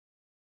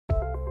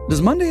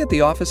Does Monday at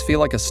the office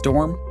feel like a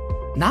storm?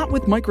 Not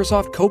with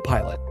Microsoft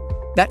Copilot.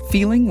 That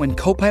feeling when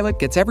Copilot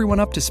gets everyone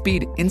up to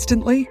speed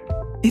instantly?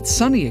 It's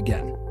sunny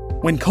again.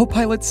 When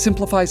Copilot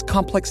simplifies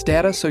complex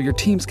data so your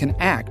teams can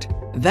act,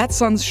 that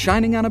sun's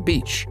shining on a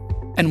beach.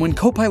 And when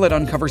Copilot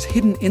uncovers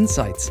hidden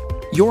insights,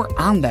 you're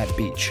on that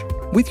beach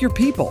with your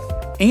people,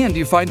 and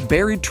you find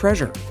buried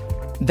treasure.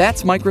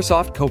 That's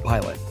Microsoft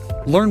Copilot.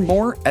 Learn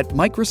more at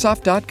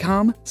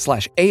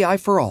Microsoft.com/AI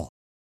for all.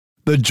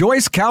 The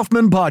Joyce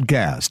Kaufman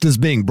Podcast is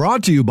being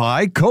brought to you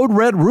by Code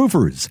Red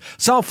Roofers,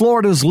 South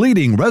Florida's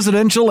leading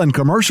residential and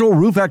commercial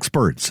roof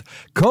experts.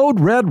 Code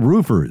Red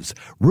Roofers,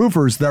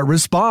 roofers that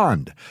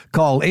respond.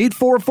 Call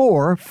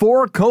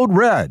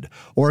 844-4CODE-RED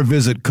or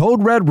visit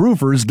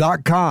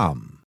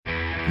CodeRedRoofers.com.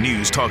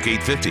 News Talk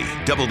 850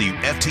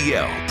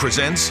 WFTL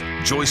presents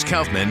Joyce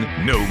Kaufman,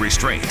 No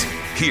Restraint.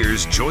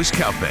 Here's Joyce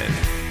Kaufman.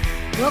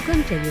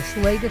 Welcome to this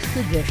latest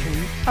edition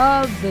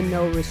of the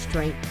No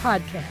Restraint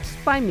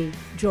podcast by me,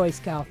 Joyce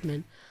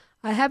Kaufman.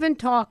 I haven't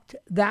talked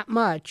that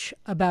much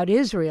about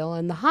Israel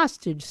and the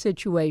hostage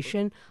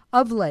situation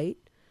of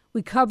late.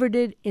 We covered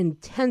it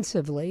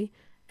intensively,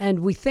 and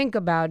we think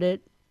about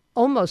it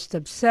almost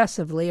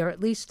obsessively, or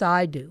at least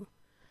I do.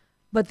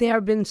 But there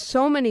have been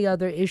so many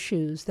other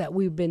issues that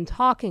we've been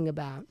talking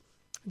about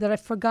that I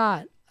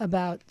forgot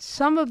about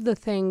some of the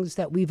things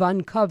that we've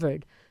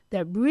uncovered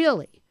that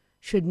really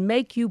should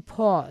make you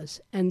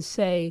pause and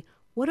say,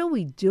 what are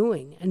we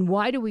doing? And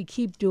why do we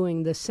keep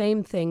doing the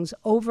same things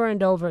over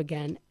and over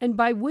again? And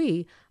by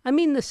we, I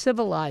mean the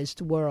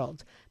civilized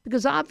world.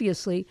 Because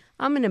obviously,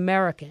 I'm an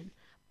American.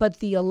 But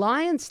the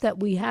alliance that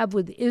we have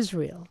with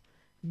Israel,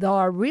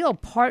 our real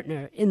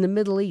partner in the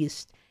Middle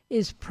East,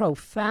 is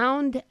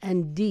profound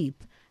and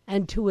deep.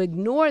 And to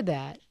ignore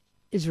that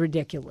is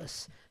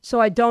ridiculous.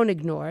 So I don't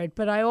ignore it,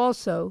 but I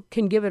also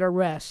can give it a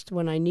rest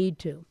when I need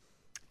to.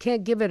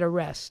 Can't give it a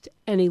rest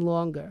any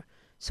longer.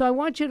 So I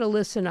want you to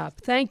listen up.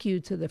 Thank you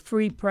to the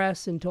Free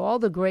Press and to all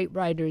the great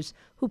writers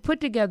who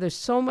put together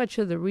so much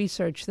of the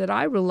research that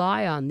I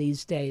rely on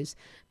these days.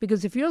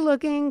 Because if you're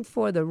looking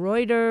for the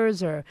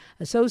Reuters or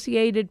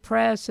Associated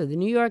Press or the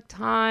New York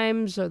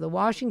Times or the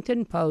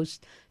Washington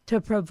Post to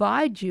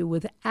provide you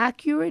with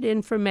accurate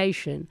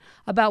information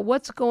about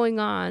what's going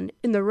on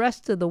in the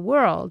rest of the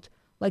world,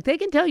 like they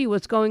can tell you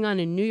what's going on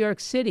in New York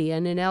City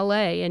and in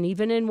LA and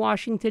even in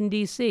Washington,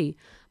 D.C.,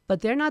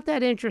 but they're not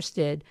that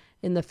interested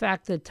in the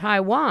fact that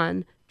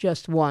Taiwan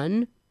just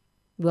won.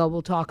 Well,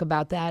 we'll talk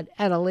about that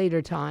at a later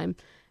time.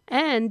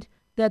 And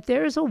that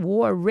there's a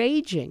war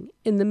raging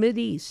in the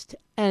Mideast.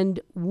 And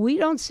we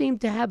don't seem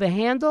to have a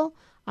handle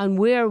on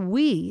where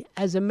we,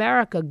 as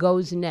America,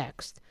 goes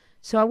next.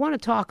 So I want to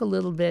talk a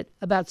little bit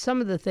about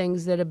some of the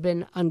things that have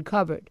been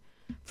uncovered.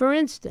 For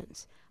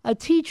instance, a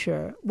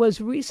teacher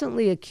was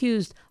recently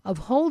accused of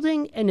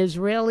holding an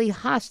Israeli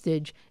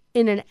hostage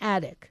in an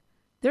attic.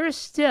 There are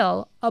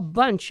still a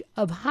bunch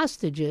of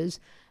hostages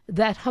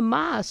that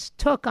Hamas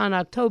took on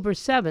October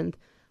 7th,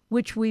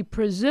 which we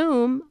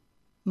presume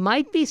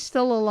might be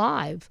still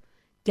alive,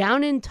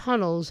 down in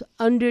tunnels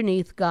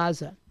underneath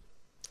Gaza.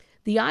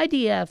 The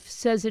IDF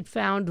says it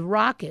found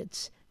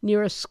rockets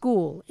near a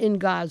school in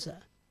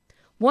Gaza.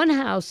 One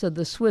house of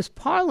the Swiss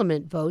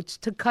parliament votes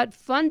to cut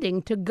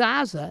funding to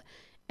Gaza,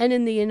 and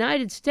in the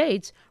United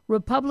States,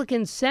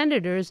 Republican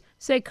senators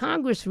say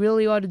Congress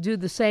really ought to do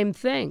the same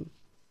thing.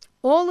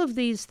 All of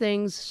these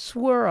things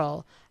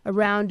swirl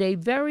around a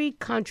very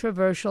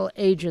controversial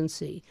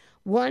agency,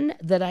 one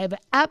that I have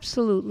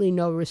absolutely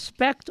no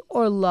respect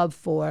or love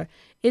for.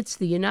 It's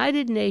the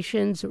United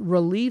Nations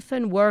Relief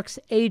and Works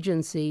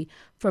Agency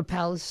for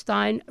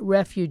Palestine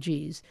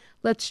Refugees.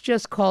 Let's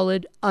just call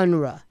it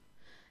UNRWA.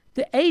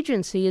 The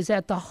agency is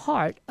at the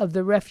heart of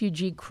the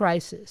refugee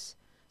crisis.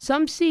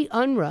 Some see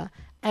UNRWA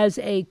as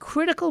a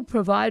critical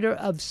provider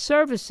of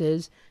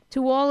services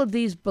to all of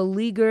these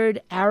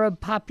beleaguered Arab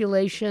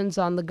populations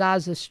on the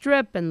Gaza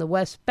Strip and the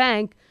West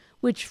Bank,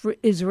 which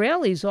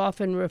Israelis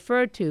often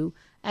refer to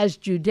as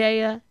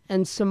Judea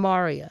and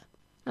Samaria.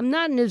 I'm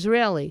not an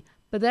Israeli,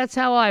 but that's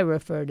how I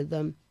refer to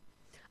them.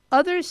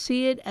 Others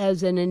see it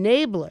as an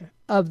enabler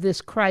of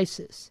this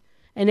crisis,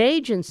 an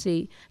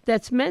agency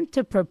that's meant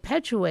to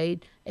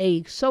perpetuate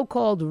a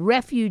so-called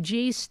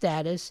refugee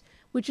status,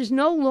 which is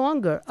no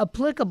longer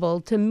applicable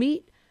to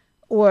meet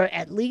or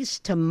at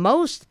least to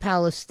most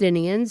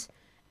Palestinians,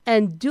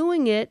 and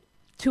doing it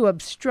to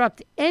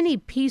obstruct any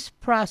peace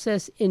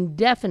process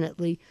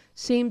indefinitely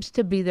seems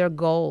to be their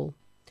goal.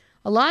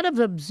 A lot of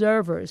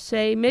observers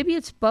say maybe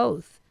it's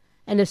both,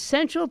 an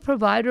essential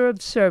provider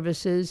of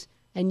services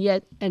and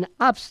yet an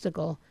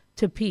obstacle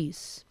to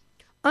peace.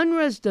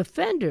 UNRWA's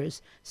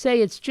defenders say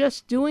it's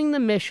just doing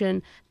the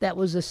mission that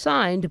was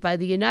assigned by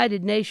the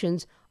United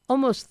Nations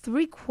almost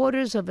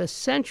 3/4 of a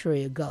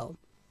century ago.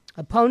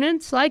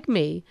 Opponents like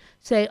me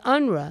say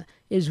UNRWA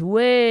is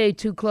way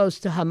too close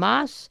to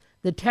Hamas,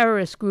 the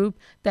terrorist group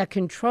that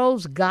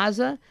controls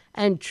Gaza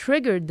and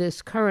triggered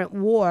this current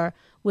war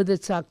with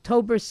its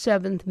October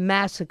 7th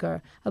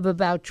massacre of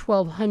about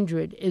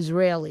 1,200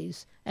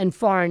 Israelis and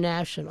foreign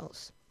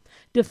nationals.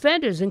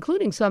 Defenders,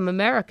 including some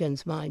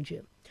Americans, mind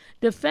you,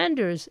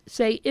 Defenders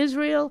say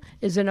Israel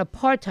is an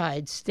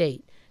apartheid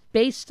state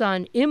based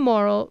on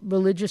immoral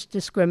religious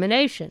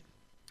discrimination.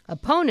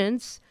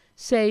 Opponents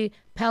say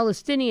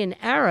Palestinian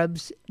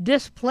Arabs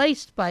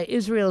displaced by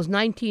Israel's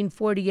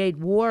 1948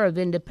 War of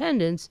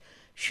Independence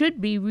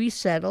should be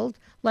resettled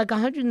like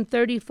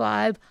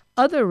 135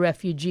 other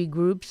refugee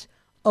groups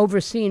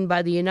overseen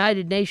by the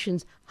United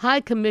Nations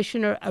High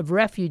Commissioner of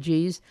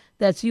Refugees,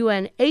 that's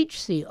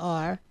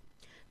UNHCR.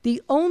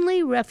 The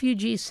only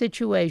refugee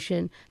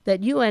situation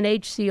that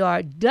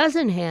UNHCR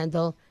doesn't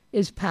handle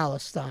is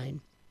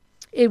Palestine.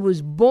 It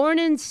was born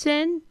in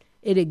sin,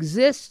 it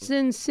exists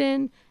in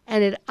sin,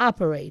 and it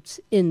operates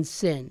in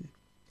sin.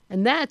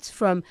 And that's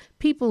from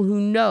people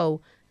who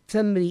know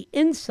from the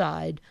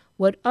inside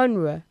what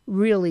UNRWA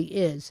really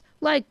is,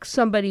 like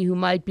somebody who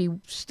might be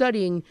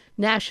studying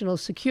national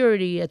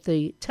security at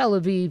the Tel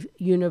Aviv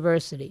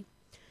University.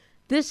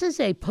 This is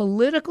a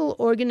political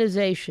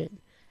organization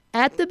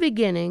at the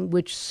beginning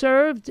which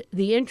served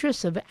the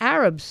interests of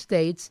Arab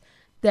states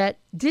that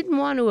didn't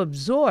want to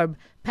absorb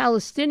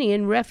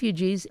Palestinian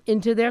refugees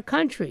into their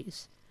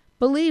countries.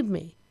 Believe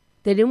me,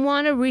 they didn't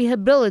want to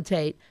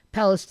rehabilitate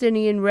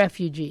Palestinian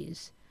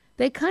refugees.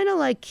 They kind of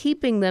like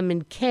keeping them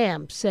in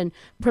camps and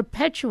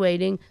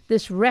perpetuating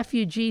this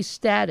refugee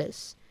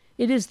status.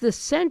 It is the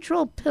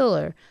central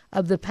pillar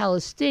of the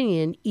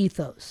Palestinian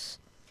ethos.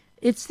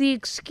 It's the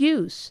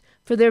excuse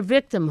for their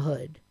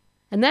victimhood.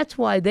 And that's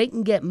why they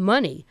can get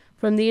money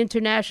from the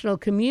international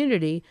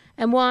community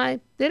and why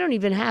they don't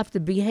even have to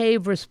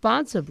behave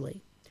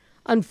responsibly.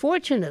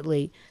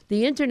 Unfortunately,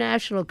 the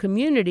international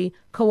community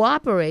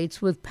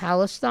cooperates with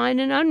Palestine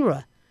and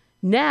UNRWA.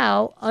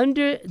 Now,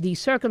 under the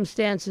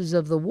circumstances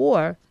of the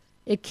war,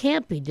 it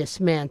can't be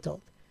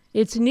dismantled.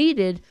 It's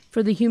needed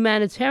for the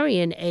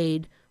humanitarian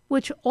aid,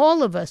 which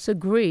all of us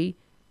agree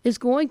is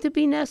going to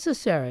be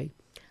necessary.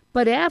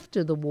 But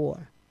after the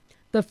war,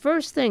 the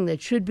first thing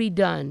that should be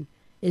done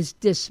is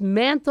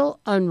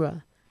dismantle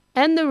UNRWA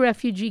and the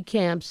refugee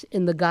camps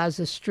in the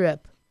Gaza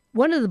Strip.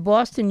 One of the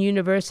Boston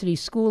University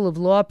School of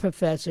Law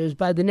professors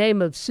by the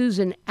name of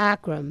Susan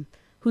Akram,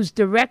 who's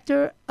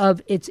director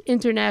of its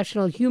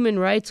International Human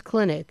Rights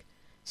Clinic,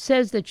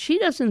 says that she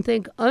doesn't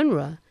think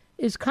UNRWA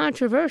is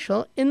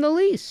controversial in the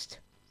least.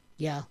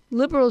 Yeah,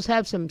 liberals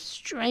have some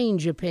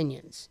strange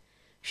opinions.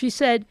 She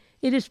said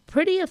it is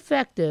pretty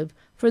effective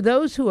for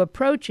those who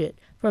approach it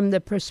from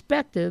the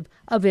perspective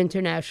of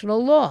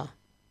international law.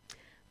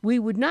 We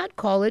would not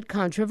call it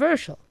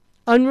controversial.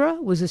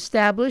 UNRWA was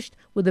established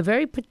with a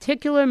very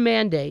particular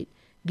mandate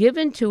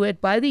given to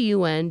it by the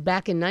UN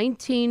back in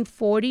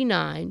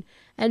 1949,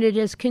 and it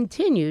has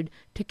continued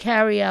to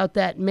carry out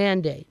that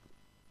mandate.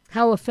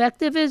 How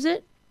effective is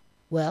it?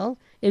 Well,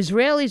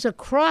 Israelis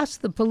across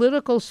the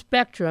political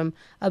spectrum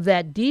of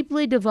that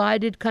deeply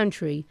divided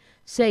country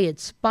say it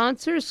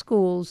sponsors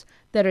schools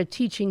that are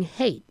teaching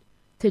hate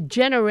to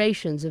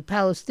generations of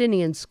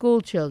Palestinian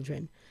school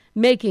children,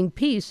 making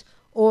peace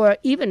or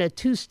even a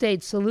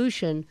two-state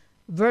solution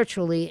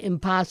virtually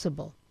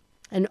impossible.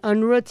 An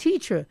UNRWA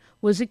teacher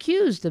was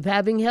accused of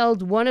having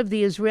held one of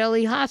the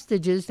Israeli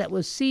hostages that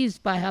was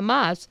seized by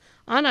Hamas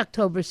on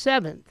October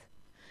 7th.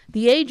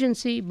 The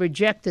agency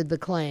rejected the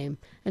claim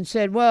and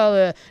said,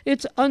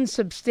 it's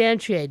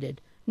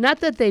unsubstantiated.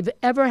 Not that they've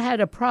ever had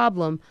a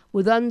problem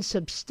with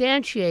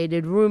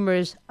unsubstantiated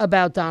rumors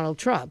about Donald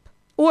Trump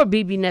or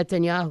Bibi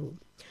Netanyahu.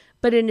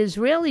 But an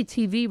Israeli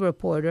TV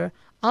reporter,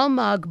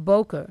 Almog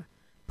Boker,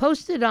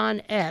 posted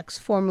on X,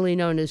 formerly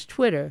known as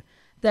Twitter,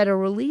 that a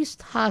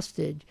released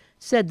hostage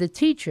said the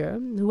teacher,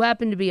 who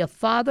happened to be a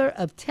father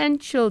of 10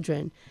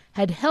 children,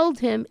 had held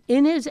him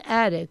in his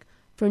attic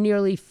for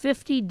nearly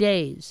 50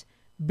 days,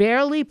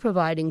 barely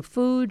providing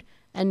food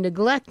and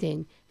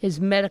neglecting his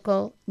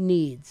medical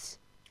needs.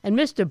 And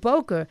Mr.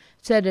 Boker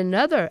said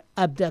another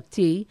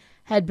abductee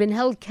had been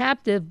held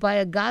captive by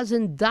a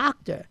Gazan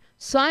doctor,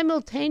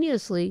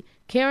 simultaneously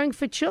caring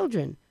for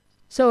children.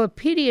 So a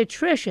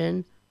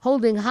pediatrician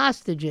holding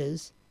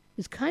hostages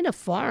is kind of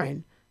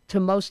foreign to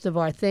most of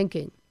our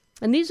thinking.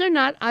 And these are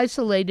not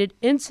isolated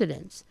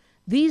incidents.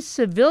 These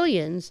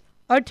civilians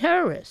are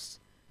terrorists.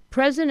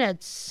 Present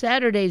at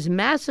Saturday's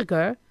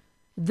massacre,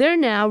 they're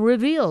now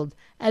revealed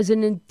as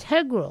an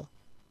integral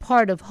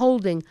part of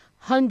holding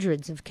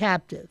hundreds of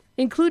captives,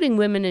 including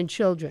women and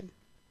children.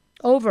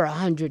 Over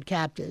 100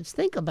 captives.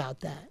 Think about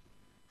that.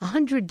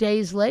 100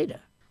 days later.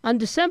 On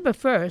December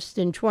 1st,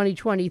 in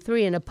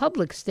 2023, in a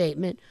public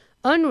statement,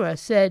 UNRWA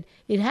said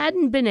it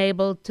hadn't been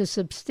able to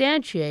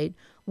substantiate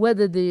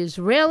whether the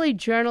Israeli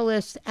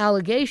journalist's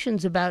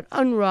allegations about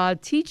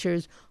UNRWA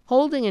teachers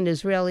holding an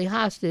Israeli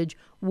hostage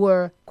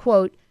were,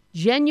 quote,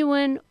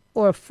 genuine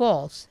or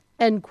false,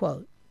 end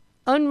quote.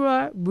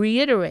 UNRWA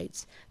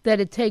reiterates that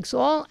it takes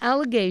all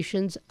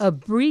allegations of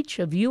breach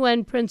of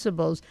UN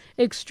principles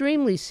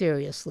extremely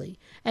seriously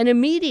and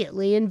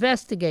immediately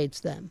investigates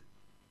them.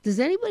 Does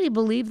anybody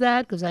believe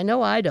that? Because I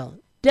know I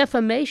don't.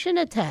 Defamation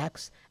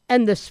attacks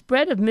and the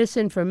spread of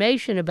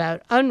misinformation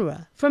about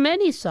UNRWA from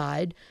any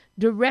side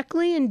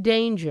directly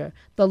endanger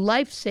the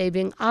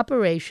life-saving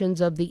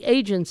operations of the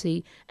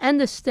agency and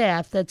the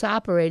staff that's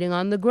operating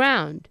on the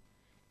ground.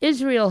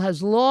 Israel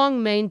has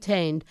long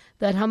maintained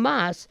that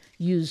Hamas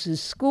uses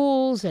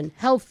schools and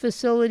health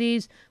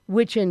facilities,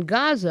 which in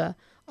Gaza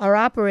are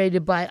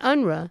operated by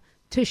UNRWA,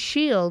 to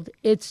shield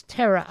its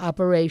terror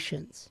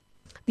operations.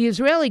 The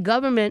Israeli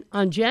government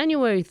on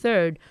January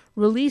 3rd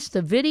released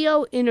a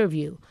video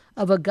interview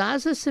of a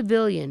Gaza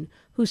civilian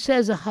who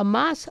says a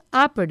Hamas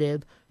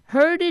operative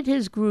herded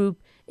his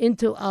group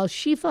into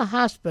Al-Shifa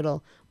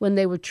hospital when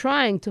they were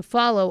trying to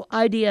follow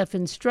IDF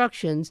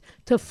instructions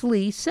to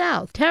flee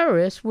south.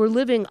 Terrorists were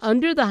living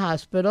under the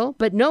hospital,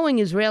 but knowing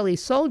Israeli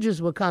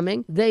soldiers were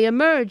coming, they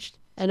emerged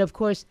and, of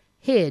course,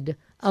 hid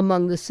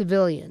among the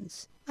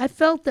civilians. I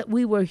felt that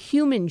we were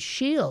human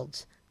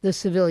shields, the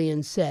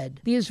civilian said.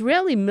 The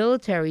Israeli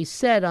military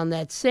said on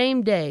that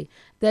same day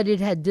that it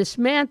had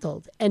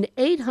dismantled an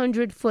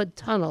 800-foot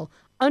tunnel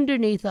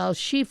underneath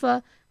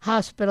Al-Shifa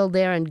hospital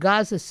there in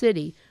Gaza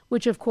City,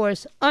 which of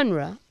course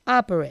UNRWA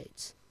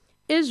operates.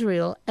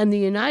 Israel and the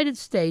United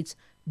States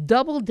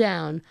doubled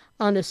down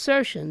on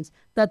assertions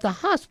that the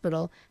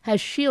hospital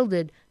has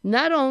shielded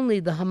not only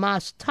the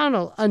Hamas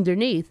tunnel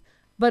underneath,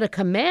 but a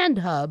command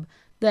hub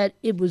that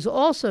it was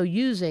also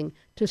using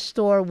to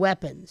store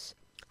weapons.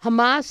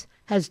 Hamas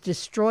has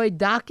destroyed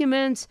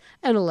documents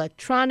and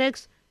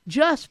electronics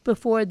just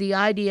before the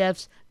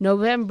IDF's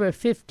November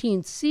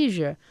 15th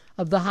seizure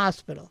of the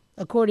hospital,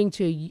 according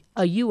to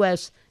a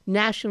U.S.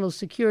 National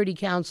Security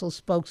Council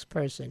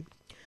spokesperson.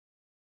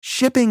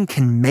 Shipping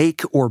can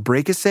make or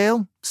break a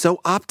sale, so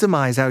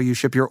optimize how you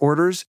ship your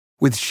orders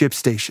with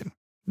ShipStation.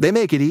 They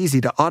make it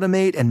easy to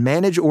automate and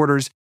manage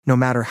orders no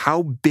matter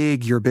how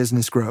big your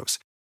business grows.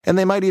 And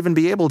they might even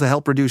be able to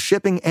help reduce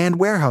shipping and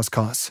warehouse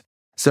costs.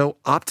 So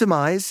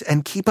optimize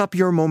and keep up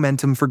your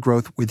momentum for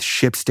growth with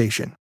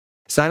ShipStation.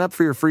 Sign up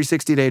for your free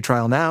 60-day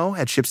trial now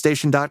at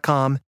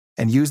ShipStation.com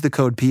and use the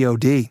code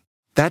POD.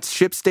 That's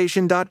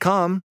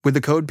ShipStation.com with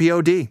the code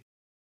POD.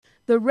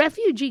 The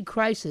refugee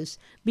crisis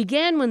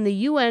began when the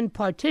UN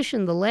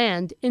partitioned the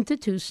land into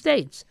two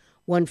states,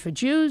 one for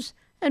Jews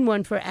and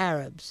one for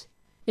Arabs.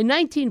 In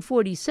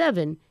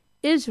 1947,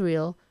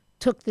 Israel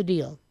took the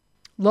deal.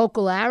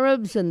 Local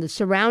Arabs and the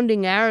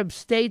surrounding Arab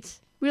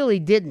states really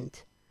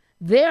didn't.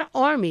 Their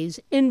armies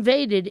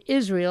invaded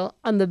Israel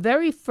on the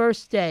very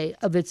first day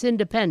of its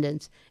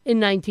independence in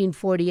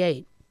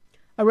 1948.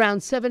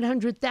 Around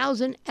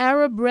 700,000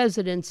 Arab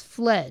residents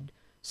fled.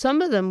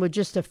 Some of them were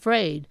just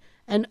afraid,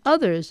 and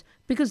others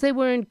because they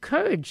were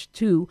encouraged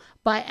to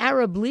by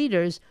Arab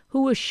leaders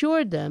who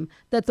assured them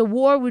that the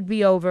war would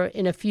be over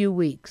in a few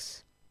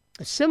weeks.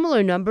 A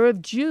similar number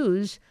of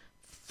Jews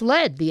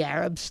fled the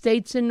Arab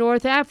states in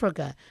North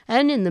Africa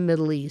and in the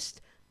Middle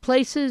East,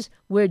 places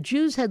where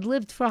Jews had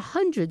lived for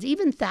hundreds,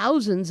 even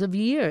thousands of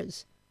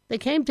years. They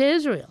came to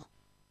Israel.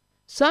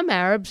 Some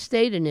Arabs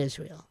stayed in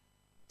Israel.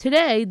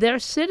 Today, they're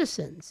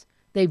citizens.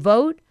 They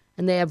vote,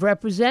 and they have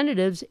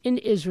representatives in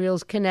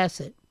Israel's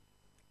Knesset.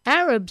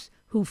 Arabs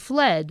who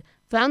fled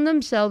found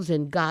themselves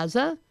in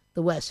Gaza,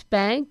 the West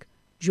Bank,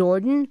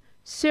 Jordan,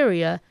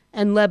 Syria,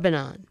 and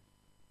Lebanon.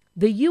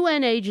 The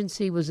UN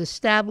agency was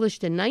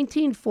established in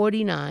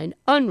 1949,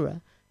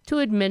 UNRWA, to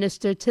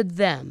administer to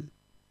them.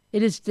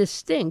 It is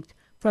distinct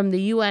from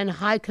the UN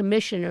High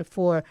Commissioner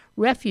for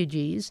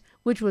Refugees,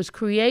 which was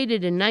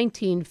created in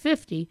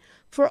 1950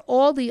 for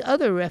all the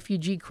other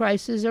refugee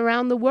crises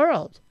around the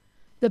world.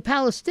 The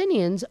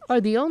Palestinians are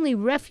the only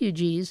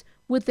refugees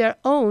with their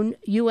own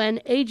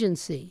UN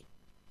agency.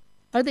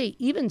 Are they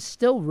even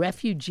still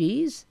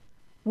refugees?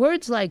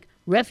 Words like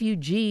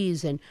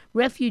refugees and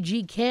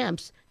refugee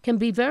camps can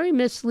be very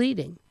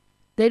misleading.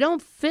 They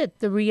don't fit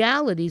the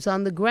realities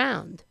on the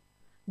ground.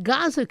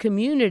 Gaza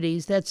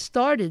communities that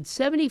started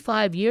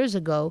 75 years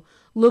ago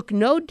look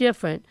no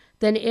different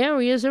than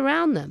areas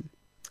around them,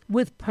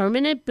 with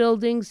permanent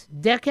buildings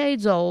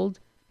decades old,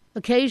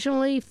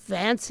 occasionally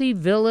fancy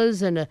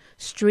villas and a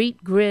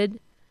street grid.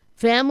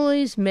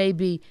 Families may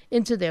be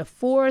into their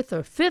fourth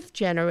or fifth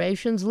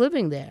generations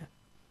living there.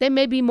 They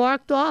may be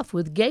marked off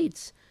with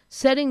gates,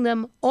 setting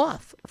them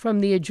off from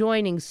the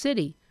adjoining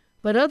city,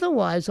 but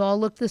otherwise all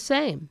look the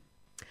same.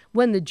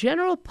 When the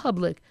general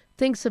public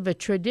thinks of a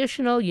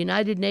traditional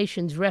United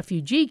Nations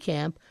refugee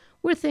camp,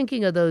 we're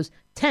thinking of those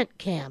tent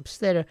camps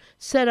that are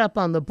set up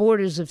on the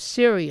borders of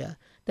Syria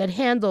that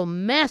handle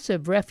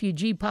massive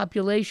refugee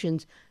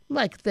populations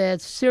like the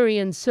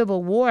Syrian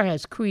civil war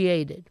has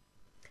created.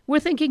 We're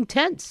thinking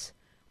tents.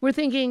 We're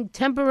thinking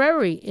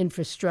temporary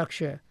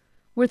infrastructure.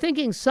 We're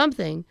thinking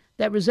something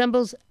that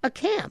resembles a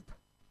camp.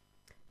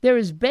 There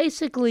is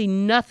basically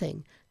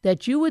nothing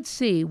that you would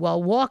see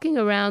while walking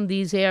around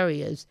these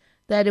areas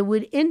that it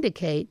would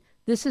indicate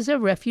this is a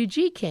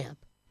refugee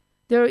camp.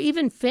 There are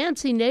even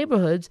fancy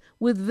neighborhoods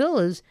with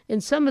villas in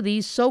some of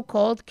these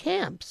so-called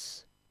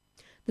camps.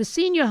 The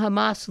senior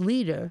Hamas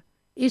leader,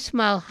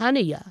 Ismail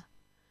Haniyeh,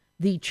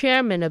 the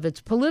chairman of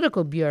its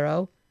political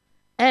bureau,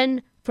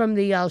 and from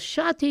the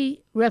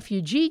Al-Shati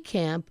refugee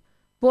camp,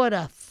 bought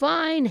a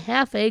fine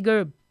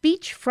half-acre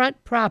beachfront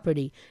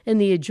property in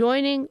the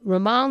adjoining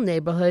Ramal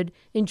neighborhood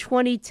in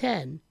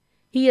 2010.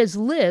 He has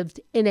lived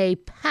in a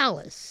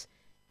palace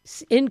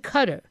in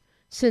Qatar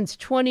since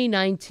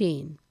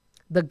 2019.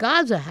 The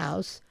Gaza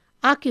house,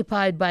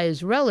 occupied by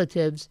his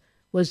relatives,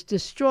 was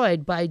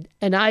destroyed by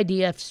an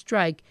IDF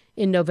strike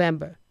in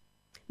November.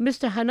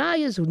 Mr.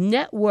 Hanaya's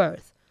net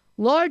worth,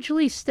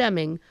 largely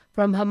stemming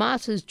from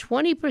Hamas's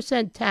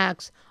 20%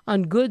 tax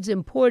on goods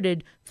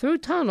imported through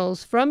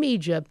tunnels from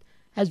Egypt,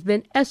 has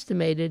been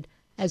estimated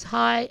as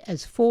high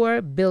as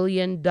 $4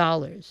 billion.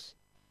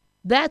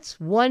 That's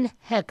one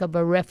heck of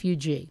a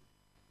refugee.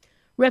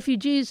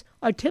 Refugees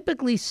are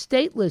typically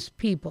stateless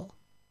people,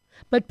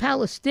 but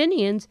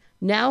Palestinians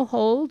now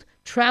hold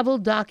travel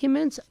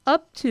documents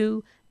up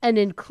to and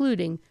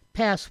including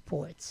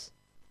passports.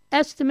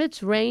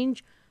 Estimates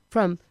range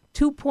from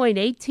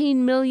 2.18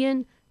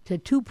 million to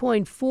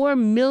 2.4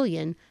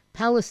 million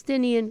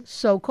Palestinian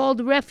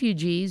so-called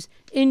refugees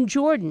in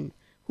Jordan,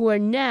 who are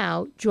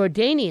now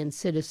Jordanian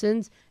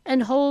citizens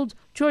and hold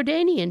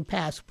Jordanian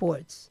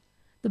passports.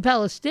 The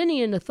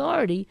Palestinian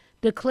Authority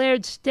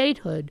declared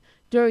statehood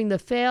during the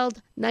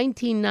failed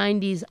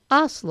 1990s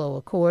Oslo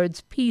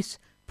Accords peace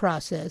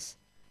process.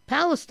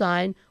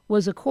 Palestine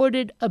was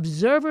accorded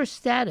observer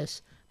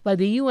status by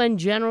the UN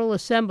General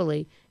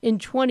Assembly in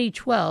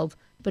 2012,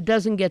 but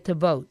doesn't get to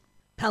vote.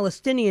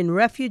 Palestinian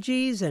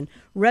refugees and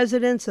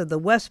residents of the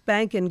West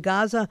Bank and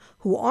Gaza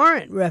who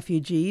aren't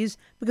refugees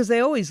because they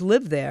always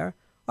live there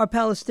are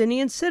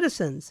Palestinian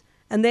citizens,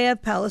 and they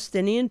have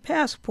Palestinian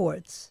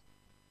passports.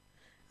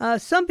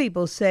 Some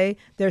people say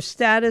their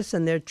status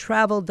and their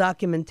travel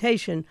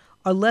documentation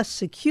are less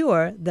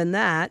secure than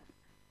that,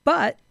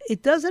 but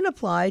it doesn't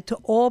apply to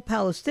all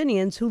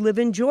Palestinians who live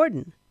in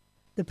Jordan.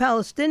 The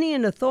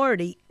Palestinian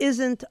Authority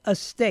isn't a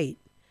state,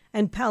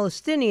 and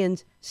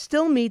Palestinians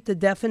still meet the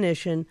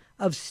definition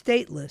of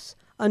stateless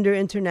under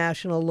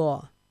international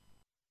law.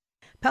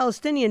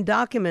 Palestinian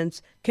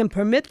documents can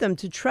permit them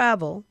to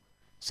travel.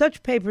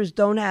 Such papers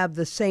don't have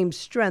the same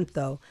strength,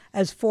 though,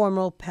 as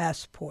formal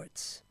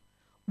passports.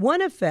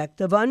 One effect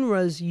of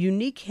UNRWA's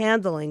unique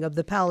handling of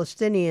the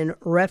Palestinian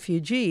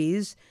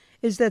refugees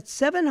is that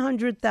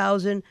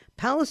 700,000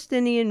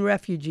 Palestinian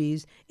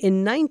refugees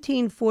in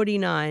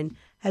 1949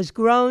 has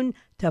grown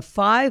to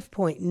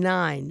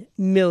 5.9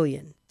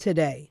 million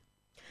today.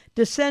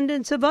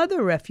 Descendants of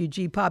other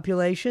refugee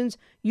populations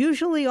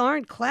usually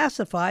aren't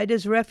classified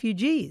as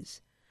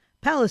refugees.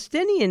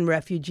 Palestinian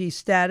refugee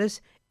status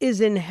is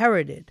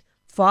inherited,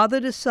 father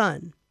to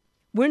son.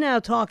 We're now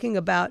talking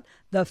about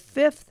the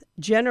fifth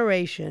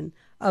generation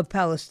of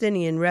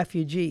Palestinian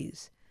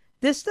refugees.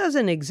 This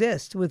doesn't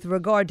exist with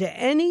regard to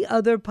any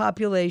other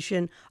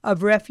population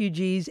of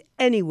refugees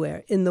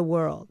anywhere in the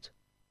world.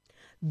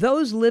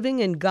 Those living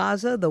in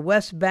Gaza, the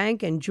West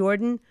Bank, and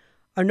Jordan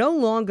are no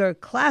longer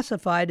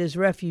classified as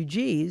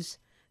refugees.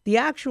 The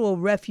actual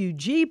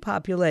refugee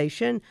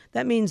population,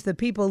 that means the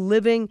people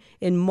living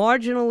in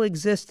marginal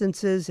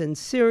existences in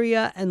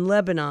Syria and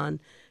Lebanon,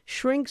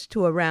 shrinks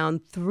to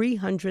around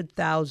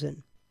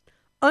 300,000.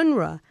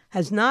 UNRWA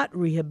has not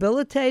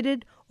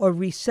rehabilitated or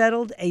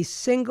resettled a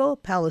single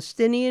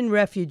Palestinian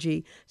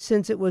refugee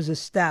since it was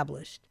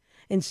established.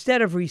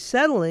 Instead of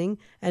resettling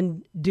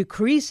and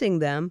decreasing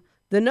them,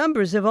 the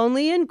numbers have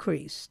only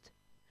increased.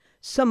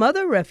 Some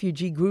other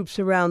refugee groups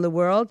around the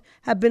world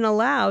have been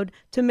allowed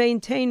to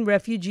maintain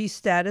refugee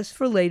status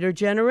for later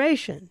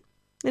generation.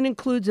 It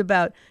includes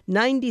about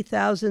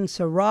 90,000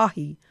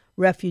 Sahrawi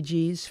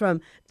refugees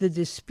from the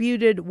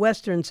disputed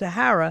Western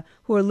Sahara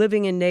who are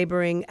living in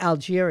neighboring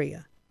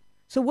Algeria.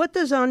 So what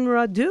does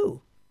UNRWA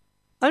do?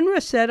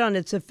 UNRWA said on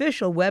its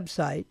official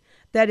website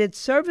that its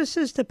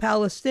services to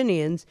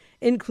Palestinians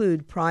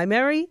include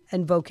primary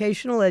and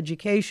vocational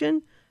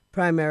education,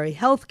 primary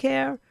health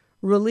care,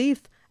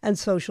 relief and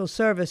social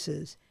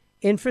services,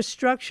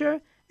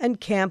 infrastructure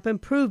and camp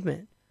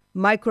improvement,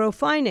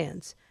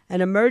 microfinance,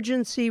 and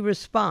emergency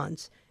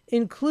response,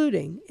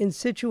 including in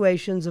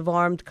situations of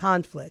armed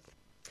conflict.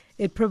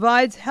 It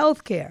provides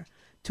health care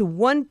to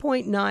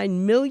 1.9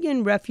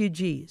 million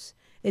refugees.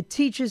 It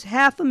teaches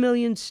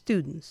 500,000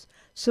 students,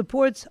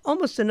 supports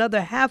almost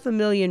another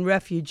 500,000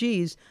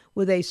 refugees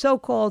with a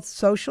so-called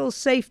social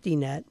safety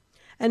net,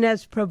 and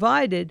has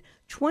provided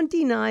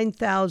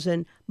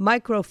 29,000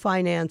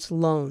 microfinance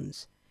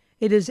loans.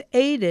 It has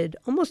aided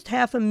almost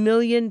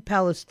 500,000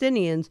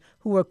 Palestinians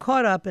who were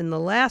caught up in the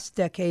last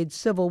decade's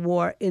civil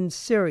war in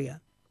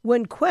Syria.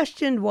 When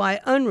questioned why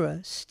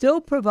UNRWA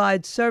still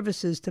provides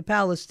services to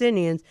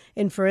Palestinians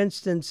in, for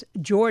instance,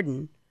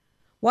 Jordan,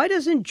 why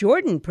doesn't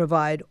Jordan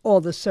provide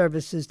all the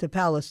services to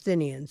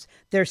Palestinians?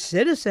 They're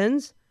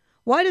citizens.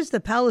 Why does the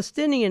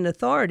Palestinian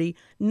Authority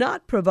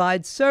not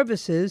provide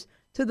services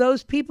to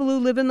those people who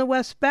live in the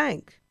West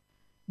Bank?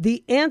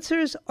 The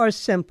answers are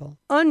simple.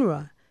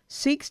 UNRWA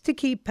seeks to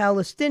keep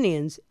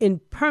Palestinians in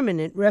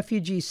permanent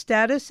refugee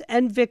status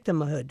and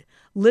victimhood,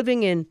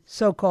 living in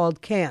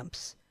so-called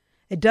camps.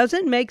 It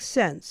doesn't make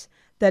sense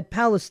that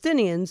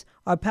Palestinians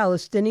are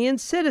Palestinian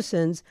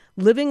citizens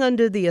living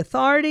under the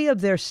authority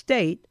of their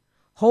state,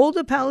 hold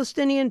a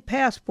Palestinian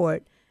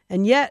passport,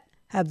 and yet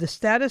have the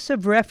status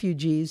of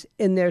refugees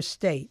in their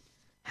state.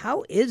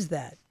 How is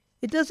that?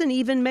 It doesn't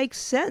even make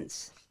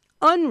sense.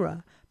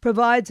 UNRWA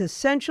provides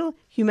essential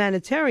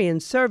humanitarian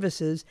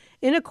services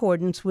in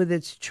accordance with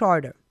its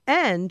charter.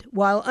 And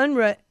while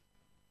UNRWA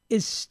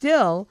is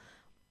still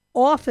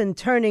often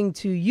turning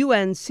to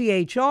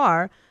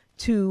UNCHR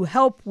to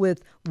help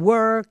with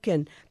work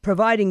and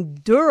providing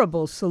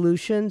durable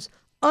solutions,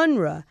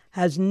 UNRWA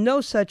has no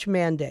such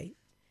mandate.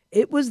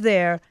 It was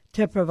there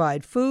to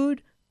provide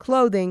food,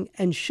 clothing,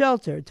 and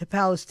shelter to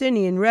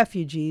Palestinian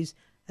refugees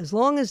as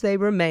long as they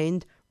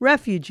remained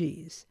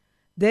refugees.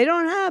 They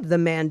don't have the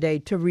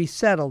mandate to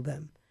resettle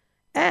them.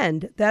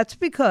 And that's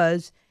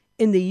because,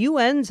 in the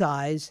UN's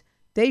eyes,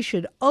 they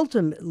should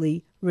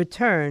ultimately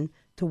return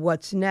to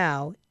what's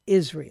now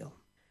Israel.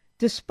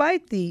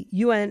 Despite the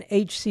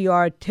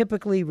UNHCR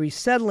typically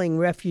resettling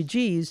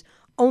refugees,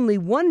 only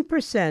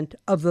 1%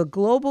 of the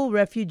global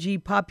refugee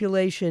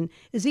population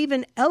is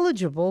even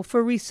eligible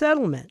for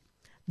resettlement.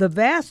 The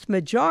vast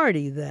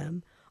majority of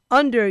them,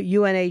 under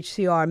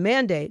UNHCR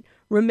mandate,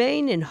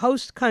 remain in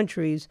host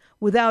countries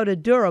without a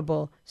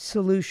durable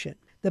solution.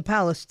 The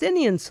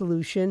Palestinian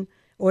solution,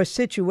 or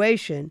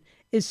situation,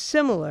 is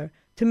similar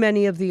to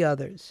many of the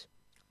others.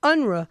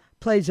 UNRWA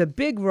plays a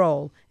big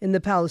role in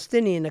the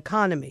Palestinian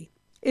economy.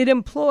 It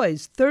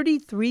employs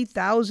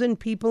 33,000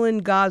 people in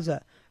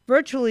Gaza,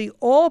 virtually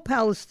all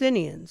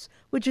Palestinians,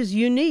 which is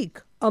unique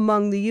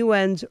among the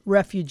UN's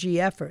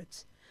refugee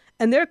efforts.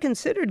 And they're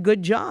considered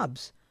good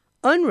jobs.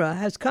 UNRWA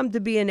has come to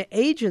be an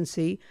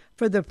agency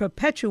for the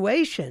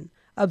perpetuation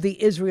of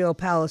the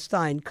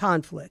Israel-Palestine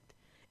conflict.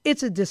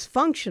 It's a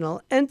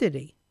dysfunctional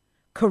entity.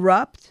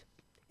 Corrupt.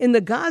 In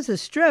the Gaza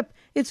Strip,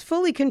 it's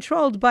fully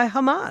controlled by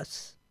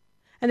Hamas.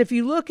 And if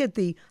you look at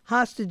the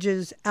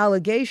hostages'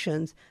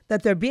 allegations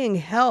that they're being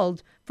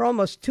held for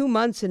almost 2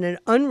 months in an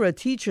UNRWA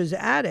teacher's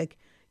attic,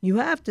 you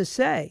have to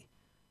say,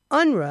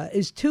 UNRWA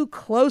is too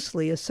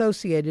closely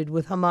associated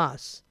with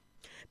Hamas.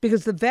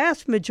 Because the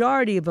vast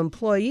majority of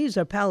employees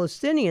are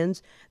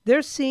Palestinians,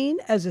 they're seen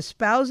as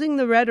espousing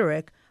the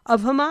rhetoric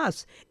of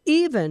Hamas,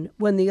 even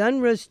when the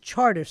UNRWA's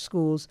charter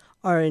schools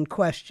are in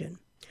question.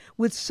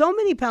 With so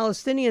many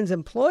Palestinians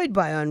employed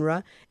by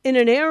UNRWA in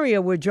an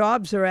area where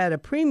jobs are at a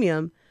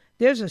premium,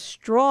 there's a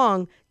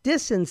strong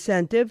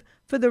disincentive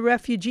for the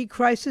refugee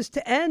crisis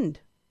to end.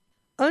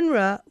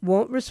 UNRWA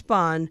won't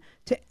respond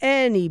to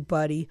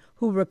anybody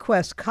who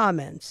requests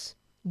comments.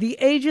 The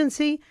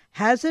agency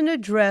hasn't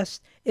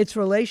addressed its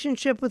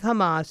relationship with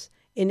Hamas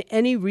in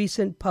any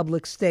recent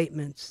public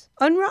statements.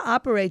 UNRWA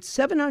operates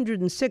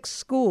 706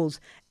 schools,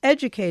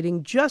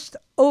 educating just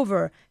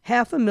over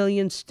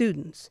 500,000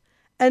 students.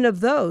 And of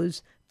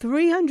those,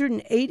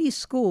 380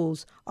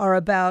 schools are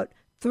about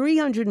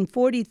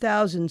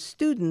 340,000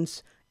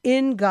 students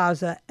in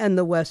Gaza and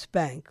the West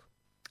Bank.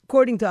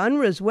 According to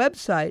UNRWA's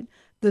website,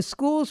 the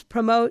schools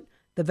promote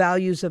the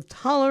values of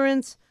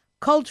tolerance,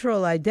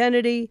 cultural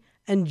identity,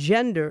 and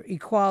gender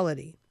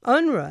equality.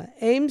 UNRWA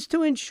aims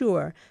to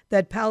ensure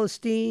that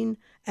Palestine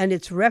and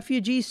its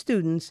refugee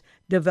students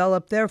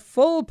develop their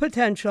full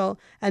potential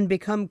and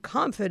become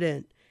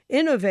confident,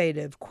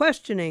 innovative,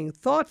 questioning,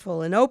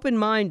 thoughtful, and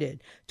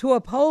open-minded, to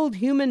uphold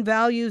human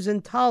values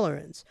and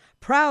tolerance,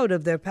 proud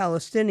of their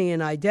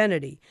Palestinian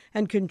identity,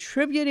 and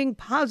contributing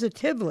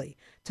positively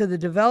to the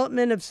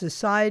development of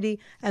society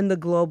and the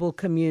global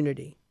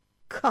community.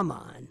 Come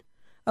on.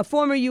 A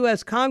former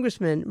U.S.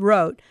 congressman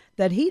wrote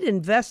that he'd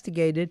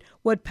investigated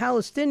what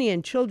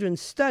Palestinian children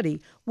study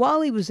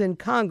while he was in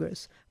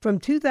Congress from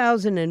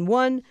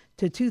 2001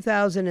 to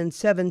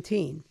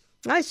 2017.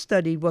 I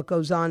studied what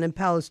goes on in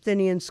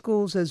Palestinian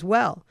schools as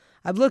well.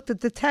 I've looked at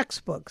the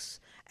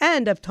textbooks,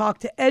 and I've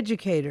talked to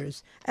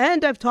educators,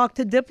 and I've talked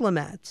to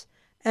diplomats.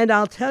 And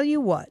I'll tell you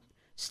what,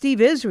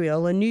 Steve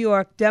Israel, a New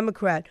York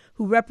Democrat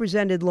who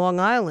represented Long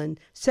Island,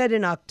 said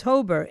in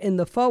October in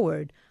The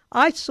Forward,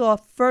 "I saw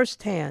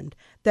firsthand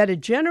that a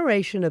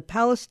generation of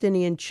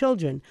Palestinian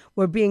children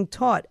were being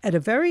taught at a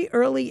very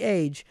early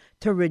age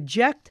to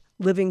reject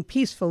living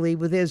peacefully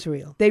with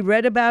Israel. They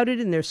read about it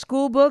in their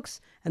school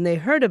books, and they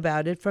heard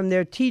about it from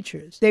their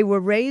teachers. They were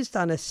raised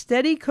on a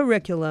steady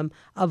curriculum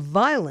of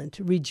violent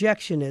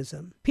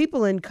rejectionism.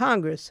 People in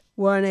Congress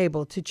were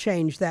unable to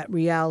change that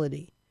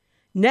reality.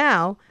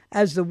 Now,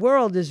 as the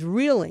world is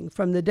reeling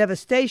from the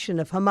devastation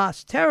of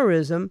Hamas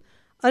terrorism,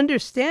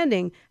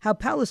 understanding how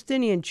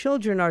Palestinian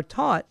children are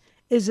taught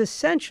is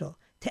essential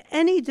to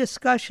any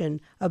discussion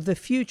of the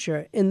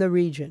future in the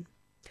region.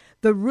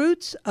 The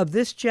roots of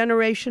this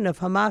generation of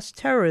Hamas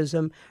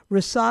terrorism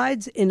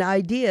resides in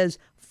ideas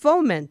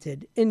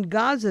fomented in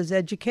Gaza's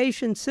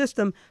education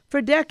system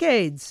for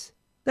decades.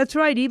 That's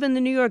right, even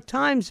the New York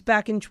Times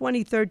back in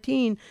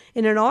 2013,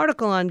 in an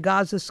article on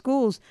Gaza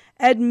schools,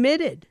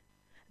 admitted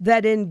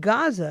that in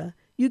Gaza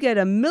you get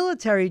a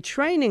military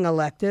training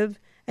elective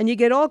and you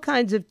get all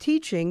kinds of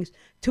teachings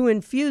to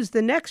infuse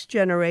the next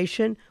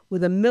generation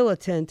with a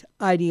militant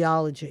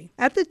ideology.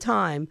 At the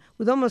time,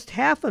 with almost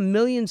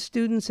 500,000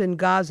 students in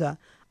Gaza,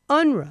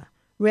 UNRWA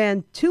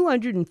ran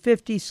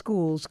 250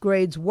 schools,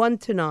 grades 1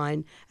 to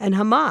 9, and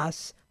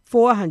Hamas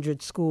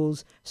 400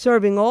 schools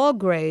serving all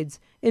grades,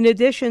 in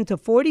addition to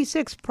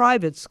 46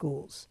 private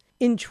schools.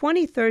 In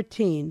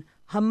 2013,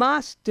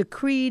 Hamas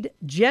decreed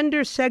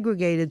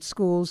gender-segregated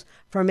schools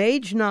from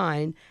age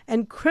 9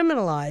 and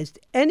criminalized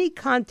any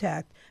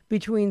contact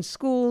between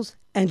schools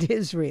and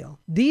Israel.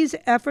 These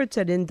efforts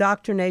at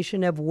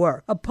indoctrination have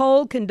worked. A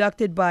poll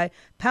conducted by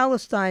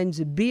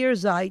Palestine's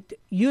Birzeit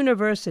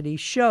University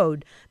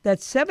showed that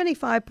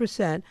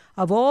 75%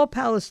 of all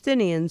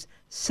Palestinians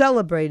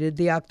celebrated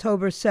the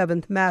October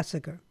 7th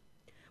massacre.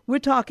 We're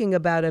talking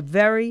about a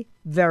very,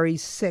 very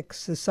sick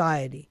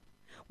society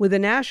with a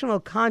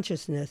national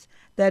consciousness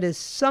that is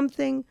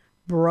something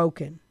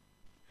broken.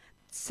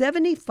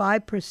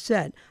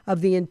 75%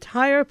 of the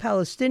entire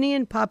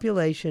Palestinian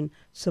population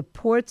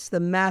supports the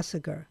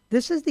massacre.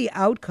 This is the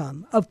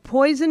outcome of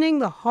poisoning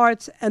the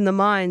hearts and the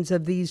minds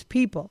of these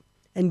people.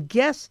 And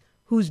guess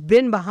who's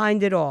been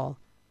behind it all?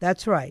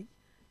 That's right,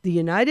 the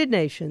United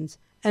Nations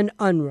and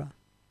UNRWA.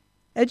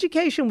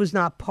 Education was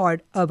not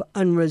part of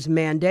UNRWA's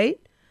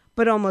mandate,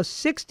 but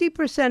almost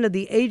 60% of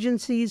the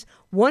agency's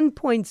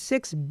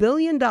 $1.6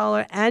 billion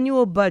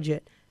annual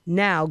budget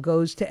now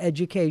goes to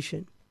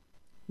education.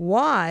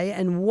 Why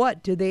and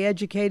what do they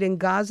educate in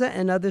Gaza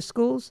and other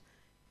schools?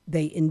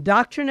 They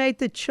indoctrinate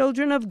the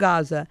children of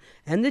Gaza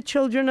and the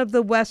children of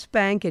the West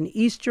Bank and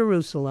East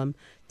Jerusalem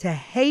to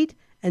hate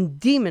and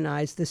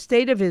demonize the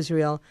state of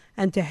Israel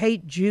and to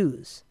hate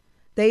Jews.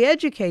 They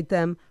educate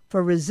them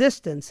for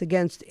resistance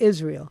against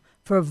Israel,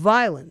 for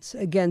violence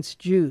against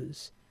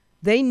Jews.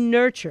 They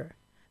nurture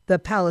the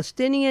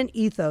Palestinian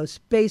ethos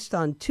based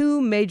on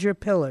two major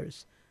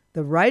pillars: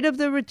 the right of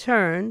the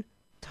return,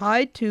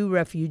 tied to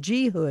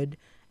refugeehood,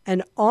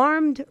 and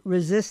armed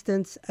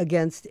resistance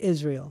against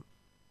Israel.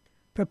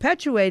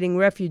 Perpetuating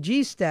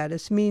refugee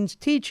status means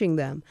teaching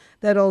them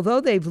that although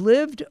they've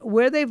lived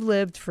where they've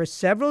lived for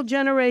several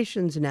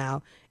generations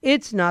now,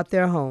 it's not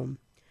their home.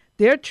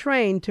 They're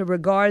trained to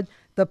regard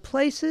the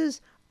places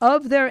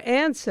of their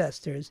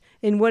ancestors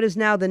in what is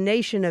now the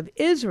nation of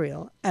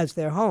Israel as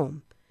their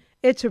home.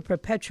 It's a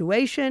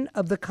perpetuation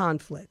of the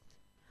conflict.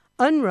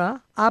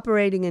 UNRWA,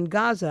 operating in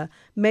Gaza,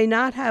 may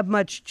not have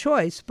much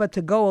choice but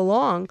to go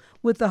along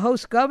with the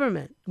host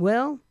government.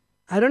 Well,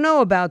 I don't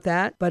know about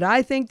that, but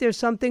I think there's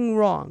something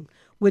wrong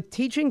with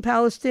teaching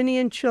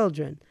Palestinian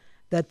children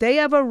that they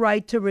have a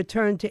right to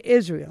return to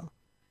Israel,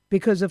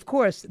 because, of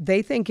course,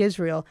 they think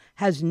Israel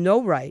has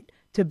no right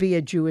to be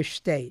a Jewish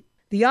state.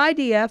 The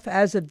IDF,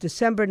 as of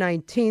December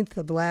 19th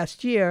of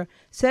last year,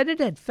 said it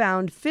had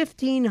found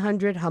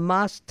 1,500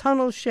 Hamas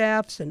tunnel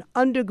shafts and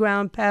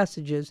underground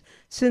passages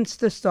since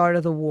the start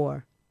of the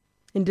war.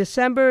 In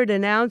December, it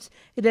announced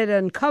it had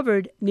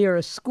uncovered near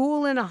a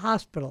school and a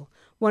hospital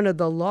one of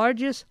the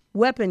largest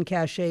weapon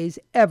caches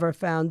ever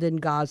found in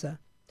Gaza.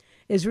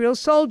 Israel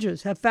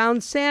soldiers have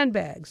found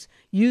sandbags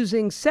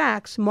using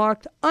sacks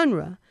marked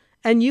UNRWA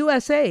and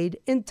U.S. aid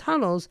in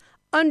tunnels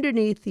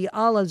underneath the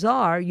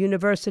Al-Azhar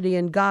University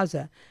in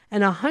Gaza,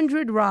 and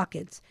 100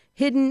 rockets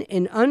hidden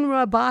in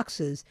UNRWA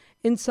boxes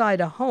inside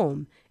a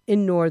home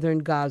in northern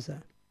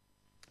Gaza.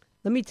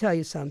 Let me tell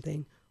you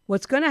something.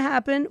 What's going to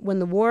happen when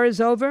the war is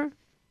over?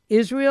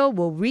 Israel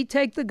will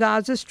retake the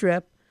Gaza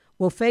Strip,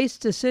 will face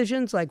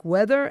decisions like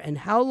whether and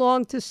how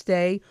long to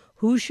stay,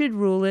 who should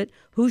rule it,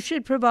 who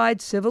should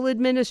provide civil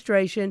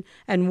administration,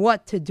 and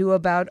what to do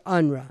about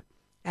UNRWA.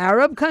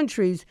 Arab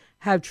countries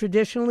have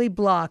traditionally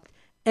blocked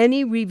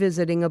any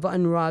revisiting of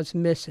UNRWA's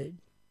mission.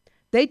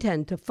 They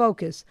tend to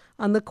focus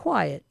on the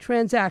quiet,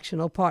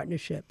 transactional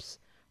partnerships.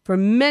 For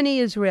many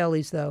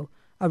Israelis, though,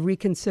 a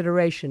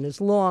reconsideration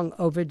is long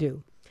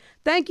overdue.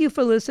 Thank you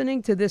for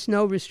listening to this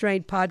No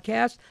Restraint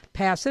podcast.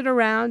 Pass it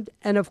around,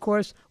 and of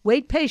course,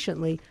 wait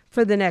patiently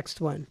for the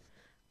next one.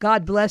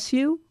 God bless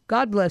you,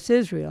 God bless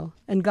Israel,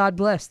 and God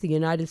bless the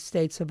United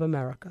States of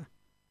America.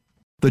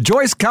 The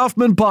Joyce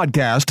Kaufman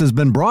Podcast has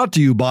been brought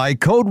to you by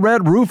Code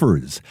Red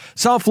Roofers,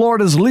 South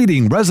Florida's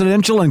leading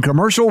residential and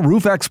commercial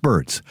roof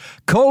experts.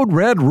 Code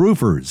Red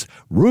Roofers,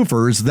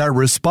 roofers that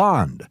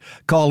respond.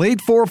 Call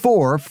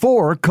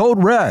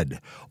 844-4-CODE-RED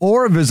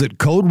or visit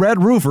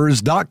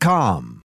CodeRedRoofers.com.